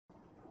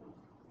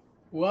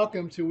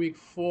Welcome to week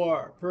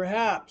 4,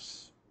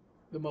 perhaps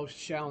the most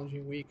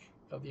challenging week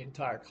of the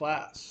entire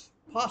class,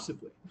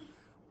 possibly.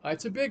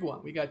 It's a big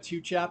one. We got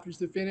 2 chapters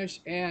to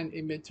finish and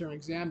a midterm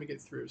exam to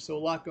get through, so a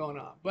lot going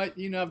on. But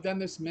I've done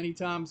this many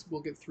times.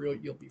 We'll get through it.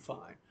 You'll be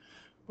fine.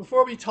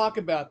 Before we talk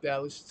about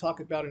that, let's talk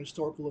about an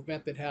historical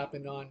event that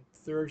happened on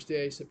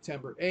Thursday,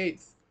 September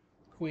 8th.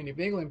 Queen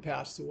of England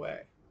passed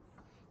away.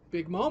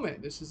 Big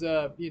moment. This is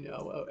a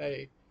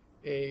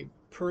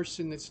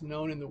person that's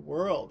known in the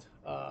world.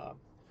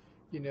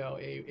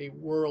 A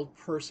world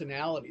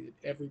personality that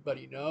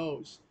everybody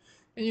knows.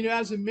 And,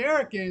 as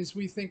Americans,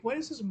 we think, what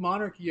is this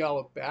monarchy all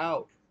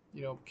about?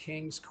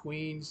 Kings,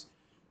 queens,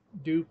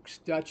 dukes,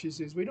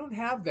 duchesses. We don't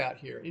have that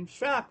here. In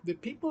fact, the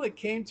people that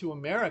came to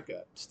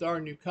America, start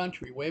a new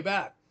country way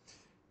back,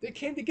 they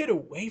came to get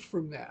away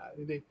from that.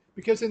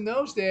 Because in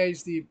those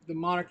days, the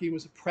monarchy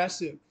was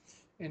oppressive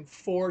and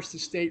forced the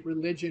state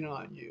religion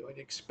on you and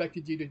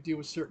expected you to do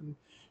a certain,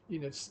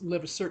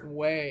 live a certain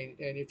way.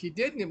 And if you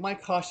didn't, it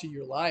might cost you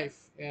your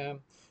life. And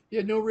you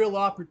had no real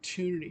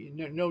opportunity,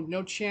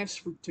 no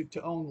chance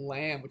to own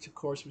land, which of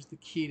course was the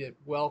key to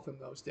wealth in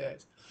those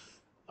days.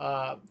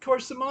 Of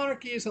course, the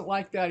monarchy isn't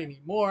like that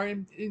anymore.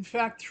 And in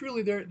fact,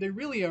 truly, they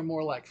really are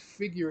more like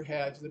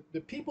figureheads.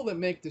 The people that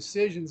make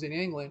decisions in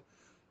England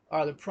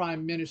are the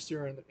prime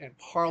minister and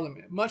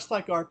parliament, much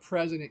like our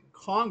president and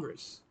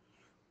Congress.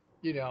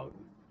 You know,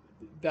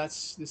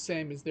 that's the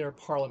same as their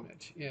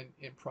parliament in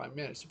prime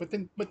minister. But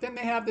then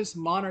they have this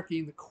monarchy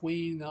and the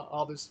queen,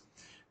 all this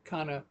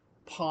kind of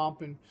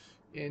pomp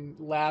and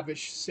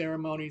lavish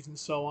ceremonies and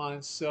so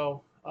on.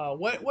 So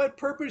what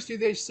purpose do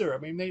they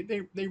serve? I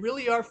mean, they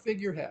really are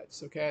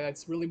figureheads. Okay,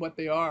 that's really what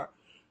they are.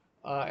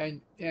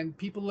 And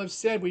people have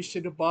said we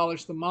should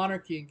abolish the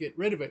monarchy and get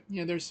rid of it.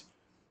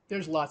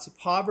 There's lots of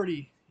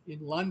poverty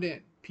in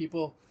London.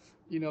 People,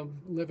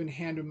 live in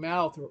hand to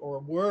mouth or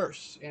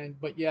worse, and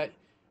but yet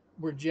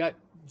we're jet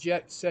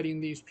setting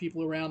these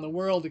people around the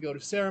world to go to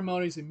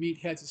ceremonies and meet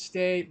heads of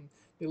state. And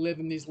they live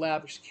in these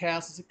lavish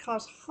castles. It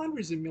costs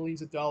hundreds of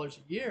millions of dollars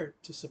a year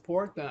to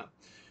support them.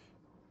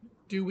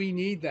 Do we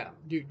need them?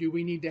 Do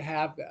we need to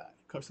have that?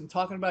 Of course, I'm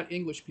talking about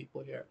English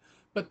people here.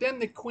 But then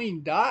the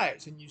queen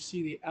dies, and you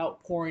see the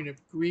outpouring of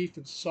grief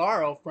and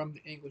sorrow from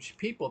the English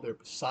people. They're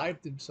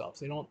beside themselves.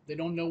 They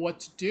don't know what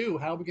to do.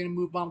 How are we going to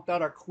move on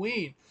without our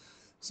queen?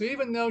 So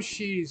even though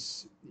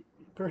she's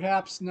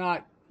perhaps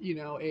not,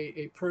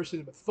 a person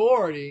of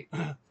authority,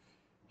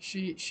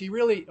 she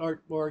really,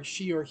 or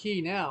she or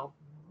he now,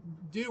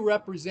 do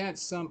represent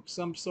some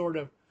sort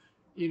of,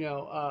 you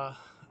know,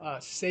 uh,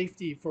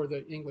 safety for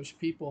the English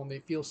people, and they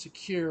feel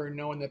secure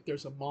knowing that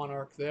there's a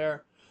monarch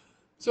there.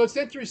 So it's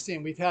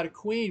interesting. We've had a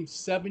queen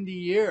 70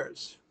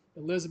 years.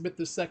 Elizabeth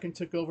II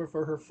took over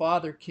for her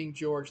father, King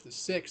George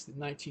VI, in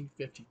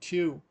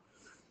 1952.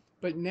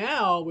 But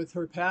now, with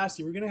her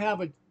passing, we're going to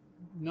have a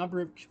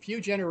few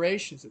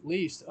generations at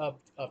least of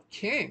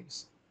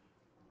kings.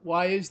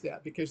 Why is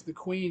that? Because the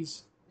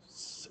queen's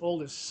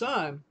oldest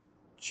son,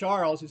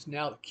 Charles, is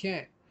now the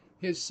king.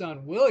 His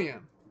son,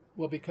 William,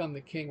 will become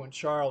the king when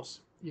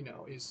Charles,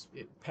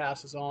 it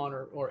passes on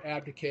or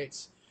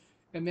abdicates.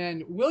 And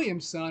then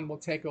William's son will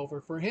take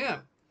over for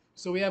him.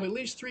 So we have at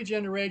least 3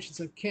 generations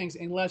of kings,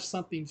 unless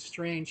something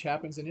strange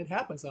happens, and it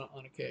happens on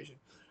occasion.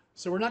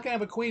 So we're not going to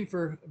have a queen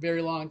for a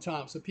very long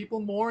time. So people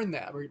mourn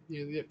that.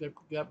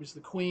 That was the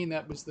queen.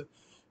 That was the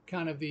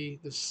kind of the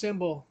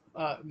symbol,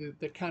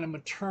 the kind of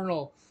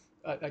maternal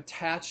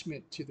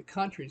attachment to the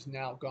country is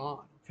now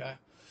gone. Okay,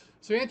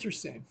 so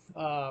interesting.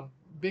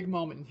 Big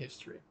moment in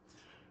history.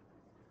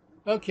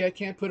 Okay, I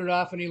can't put it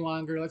off any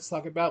longer. Let's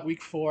talk about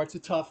week 4. It's a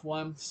tough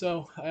one.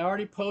 So I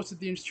already posted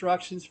the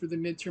instructions for the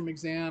midterm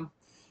exam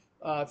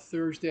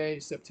Thursday,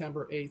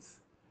 September 8th.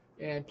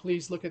 And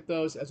please look at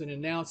those as an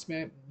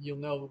announcement. You'll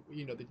know,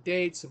 the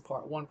dates and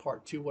part 1,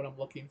 part 2, what I'm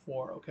looking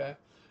for, okay?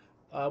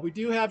 We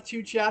do have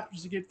 2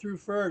 chapters to get through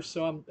first.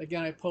 So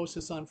again, I post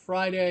this on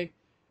Friday.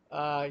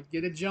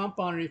 Get a jump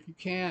on it if you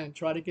can.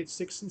 Try to get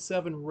 6 and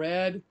 7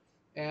 read.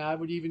 And I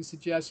would even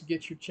suggest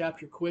get your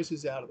chapter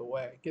quizzes out of the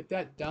way. Get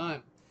that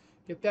done.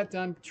 Get that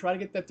done. Try to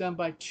get that done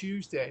by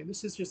Tuesday.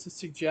 This is just a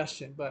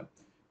suggestion, but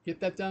get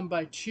that done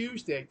by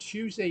Tuesday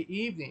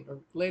evening or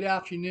late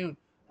afternoon.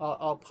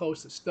 I'll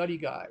post a study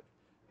guide,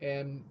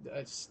 and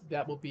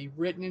that will be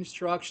written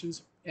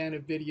instructions and a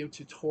video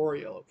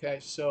tutorial. Okay,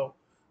 so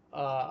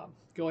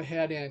go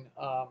ahead and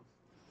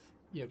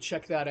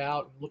check that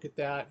out and look at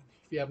that.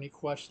 If you have any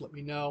questions, let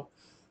me know.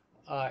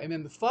 And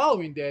then the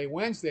following day,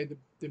 Wednesday,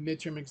 the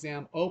midterm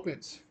exam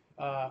opens.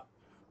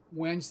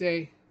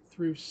 Wednesday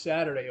through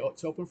Saturday.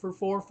 It's open for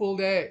 4 full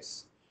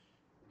days.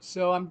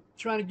 So I'm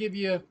trying to give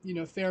you,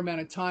 a fair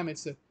amount of time.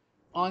 It's an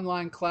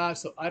online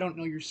class, so I don't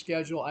know your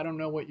schedule. I don't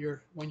know when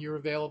you're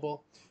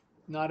available.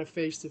 Not a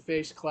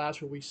face-to-face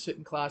class where we sit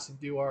in class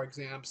and do our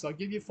exams. So I'll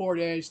give you 4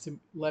 days to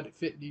let it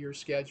fit into your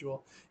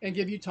schedule and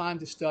give you time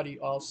to study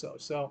also.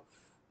 So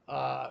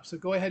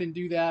go ahead and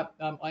do that.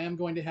 I am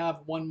going to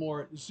have one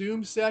more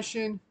Zoom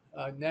session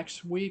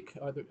next week.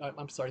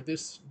 I'm sorry,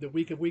 the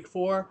week of week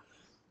 4.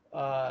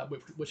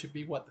 which would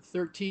be what, the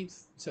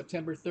 13th,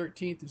 September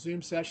 13th, the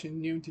Zoom session,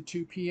 noon to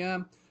 2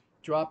 p.m.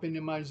 Drop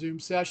into my Zoom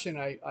session.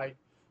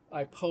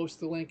 I post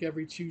the link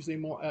every Tuesday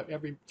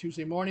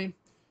morning.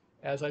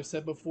 As I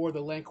said before, the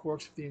link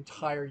works for the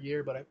entire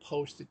year, but I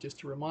post it just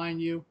to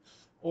remind you.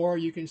 Or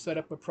you can set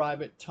up a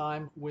private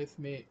time with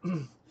me.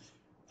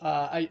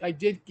 I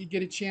did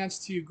get a chance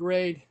to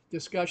grade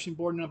discussion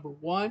board number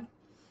 1,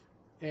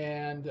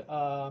 and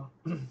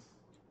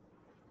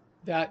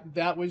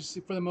that was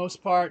for the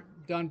most part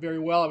done very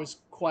well. I was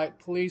quite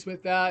pleased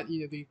with that.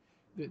 You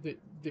know,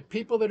 the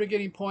people that are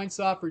getting points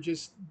off are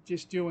just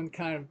doing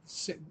kind of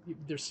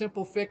they're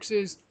simple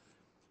fixes.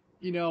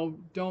 You know,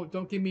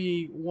 don't give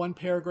me 1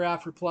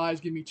 paragraph replies.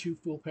 Give me 2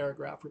 full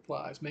paragraph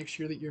replies. Make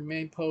sure that your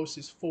main post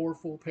is 4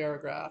 full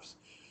paragraphs.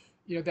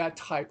 You know, that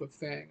type of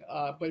thing.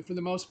 But for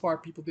the most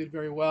part, people did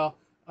very well.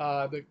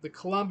 The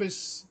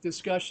Columbus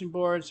discussion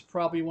boards,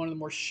 probably one of the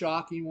more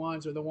shocking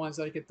ones, or the ones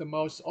that I get the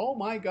most. Oh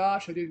my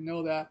gosh, I didn't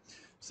know that.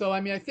 So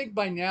I mean, I think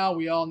by now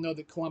we all know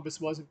that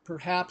Columbus wasn't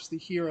perhaps the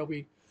hero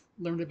we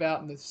learned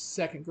about in the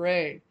 2nd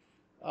grade,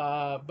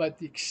 but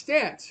the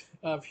extent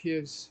of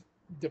his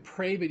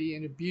depravity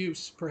and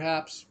abuse,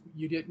 perhaps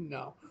you didn't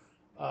know.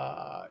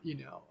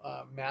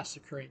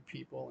 Massacring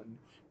people and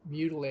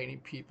mutilating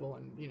people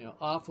and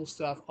awful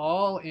stuff,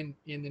 all in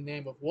the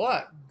name of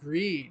what?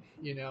 Greed,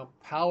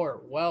 power,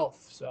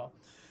 wealth. So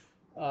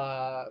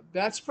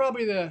that's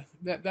probably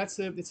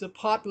it's a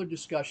popular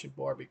discussion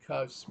board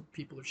because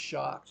people are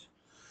shocked.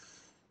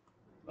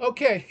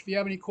 Okay, if you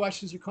have any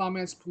questions or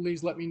comments,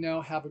 please let me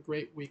know. Have a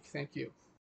great week. Thank you.